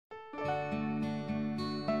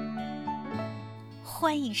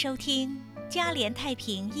欢迎收听嘉联太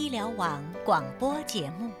平医疗网广播节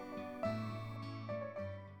目。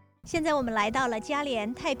现在我们来到了嘉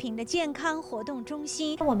联太平的健康活动中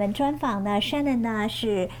心，我们专访呢 Shannon 呢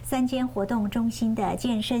是3间活动中心的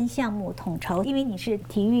健身项目统筹，因为你是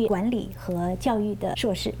体育管理和教育的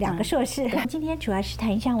硕士，2个硕士。今天主要是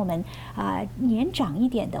谈一下我们年长一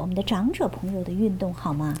点的我们的长者朋友的运动，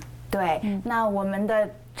好吗？对，那我们的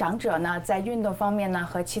长者呢，在运动方面呢，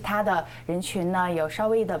和其他的人群呢有稍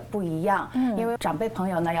微的不一样。因为长辈朋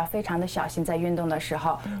友呢要非常的小心在运动的时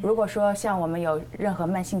候。如果说像我们有任何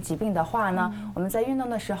慢性疾病的话呢，我们在运动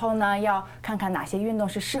的时候呢，要看看哪些运动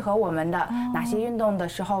是适合我们的，哪些运动的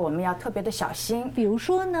时候我们要特别的小心。比如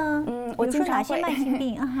说呢？我经常哪些慢性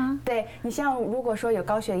病对，你像如果说有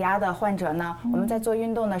高血压的患者呢，我们在做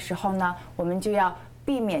运动的时候呢，我们就要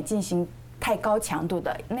避免进行太高强度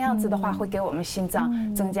的，那样子的话会给我们心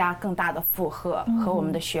脏增加更大的负荷，和我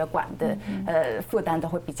们的血管的负担都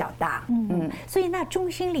会比较大。所以那中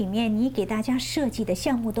心里面你给大家设计的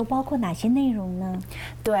项目都包括哪些内容呢？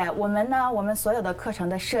对，我们所有的课程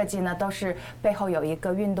的设计呢，都是背后有一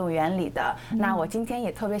个运动原理的。那我今天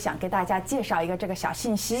也特别想给大家介绍一个这个小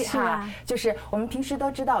信息就是我们平时都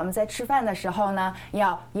知道我们在吃饭的时候呢，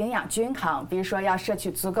要营养均衡，比如说要摄取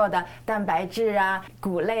足够的蛋白质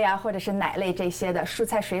谷类或者是奶类这些的蔬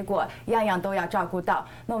菜水果，样样都要照顾到。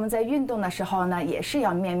那我们在运动的时候呢，也是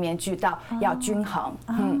要面面俱到，要均衡。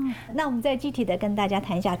那我们再具体的跟大家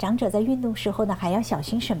谈一下，长者在运动时候呢，还要小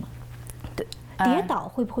心什么？对，跌倒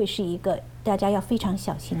会不会是一个大家要非常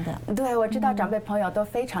小心的？对，我知道长辈朋友都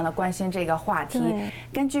非常的关心这个话题。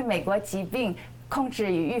根据美国疾病控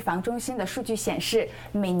制与预防中心的数据显示，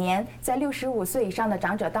每年在65岁以上的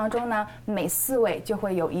长者当中呢，每4位就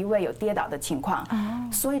会有1位有跌倒的情况。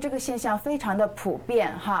所以这个现象非常的普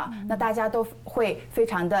遍那大家都会非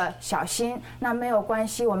常的小心。那没有关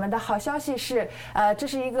系，我们的好消息是，这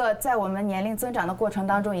是一个在我们年龄增长的过程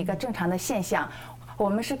当中一个正常的现象。我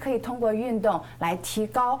们是可以通过运动来提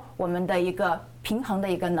高我们的一个平衡的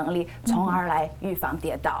一个能力，从而来预防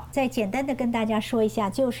跌倒。再简单的跟大家说一下，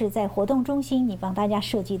就是在活动中心你帮大家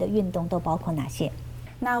设计的运动都包括哪些？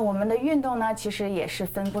那我们的运动呢，其实也是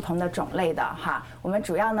分不同的种类的我们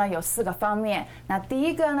主要呢有4个方面。那第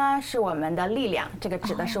一个呢是我们的力量，这个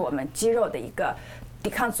指的是我们肌肉的一个抵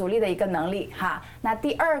抗阻力的一个能力那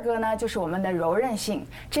第2个呢就是我们的柔韧性，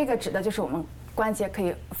这个指的就是我们关节可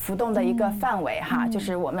以浮动的一个范围就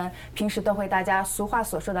是我们平时都会大家俗话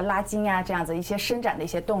所说的拉筋这样子一些伸展的一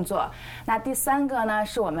些动作。那第3个呢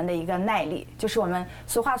是我们的一个耐力，就是我们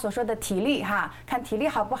俗话所说的体力看体力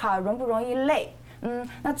好不好，容不容易累。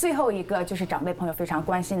那最后一个就是长辈朋友非常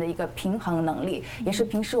关心的一个平衡能力，也是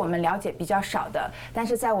平时我们了解比较少的。但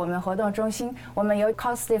是在我们活动中心，我们有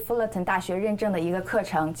Cal State Fullerton 大学认证的一个课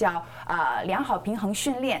程，叫良好平衡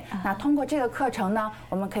训练。那通过这个课程呢，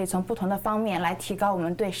我们可以从不同的方面来提高我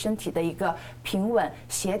们对身体的一个平稳、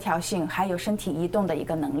协调性，还有身体移动的一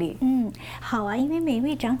个能力。好因为每一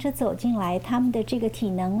位长者走进来，他们的这个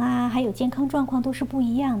体能还有健康状况都是不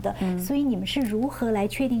一样的。所以你们是如何来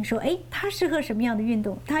确定说，他适合什么样的运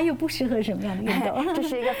动，他又不适合什么样的运动？这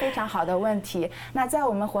是一个非常好的问题。那在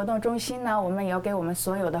我们活动中心呢，我们有给我们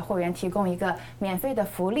所有的会员提供一个免费的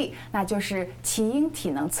福利，那就是奇英体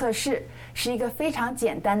能测试，是一个非常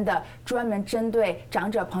简单的专门针对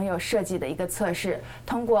长者朋友设计的一个测试。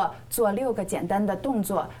通过做6个简单的动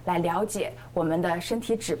作来了解我们的身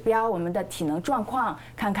体指标，我们的体能状况，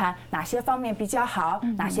看看哪些方面比较好，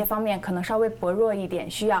哪些方面可能稍微薄弱一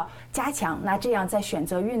点，需要加强。那这样在选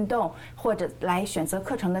择运动或者来选择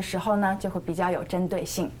课程的时候呢，就会比较有针对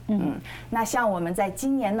性。那像我们在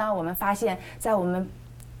今年呢，我们发现在我们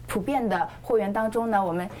普遍的会员当中呢，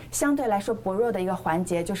我们相对来说薄弱的一个环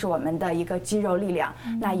节就是我们的一个肌肉力量。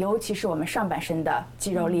那尤其是我们上半身的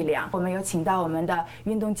肌肉力量，我们有请到我们的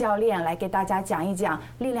运动教练来给大家讲一讲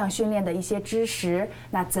力量训练的一些知识，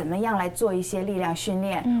那怎么样来做一些力量训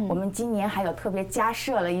练。我们今年还有特别加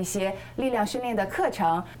设了一些力量训练的课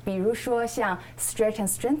程，比如说像 Stretch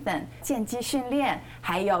and Strengthen 健肌训练，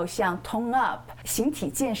还有像 Tone Up 形体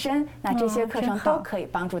健身，那这些课程都可以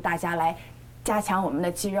帮助大家来加强我们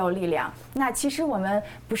的肌肉力量。那其实我们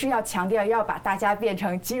不是要强调要把大家变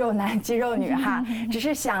成肌肉男肌肉女只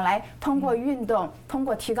是想来通过运动，通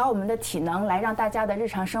过提高我们的体能，来让大家的日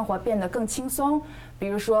常生活变得更轻松。比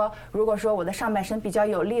如说，如果说我的上半身比较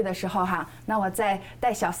有力的时候那我在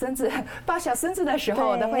带小孙子抱小孙子的时候，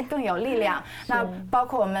我都会更有力量。那包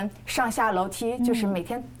括我们上下楼梯，就是每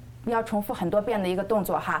天要重复很多遍的一个动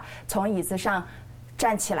作从椅子上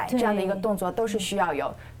站起来，这样的一个动作都是需要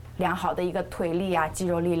有良好的一个腿力啊、肌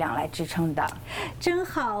肉力量来支撑的。真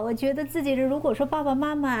好，我觉得自己如果说爸爸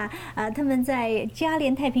妈妈他们在佳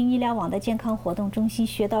联太平医疗网的健康活动中心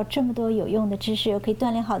学到这么多有用的知识，又可以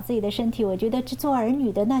锻炼好自己的身体，我觉得做儿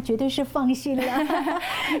女的那绝对是放心了。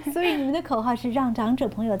所以你们的口号是让长者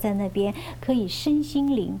朋友在那边可以身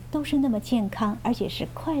心灵都是那么健康，而且是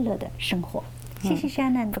快乐的生活。谢谢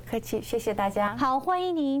Shannon，不客气，谢谢大家。好，欢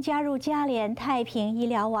迎您加入佳联太平医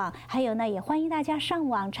疗网，还有呢，也欢迎大家上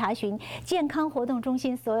网查询健康活动中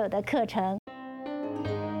心所有的课程。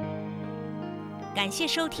感谢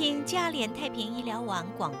收听佳联太平医疗网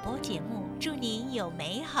广播节目，祝您有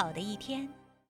美好的一天。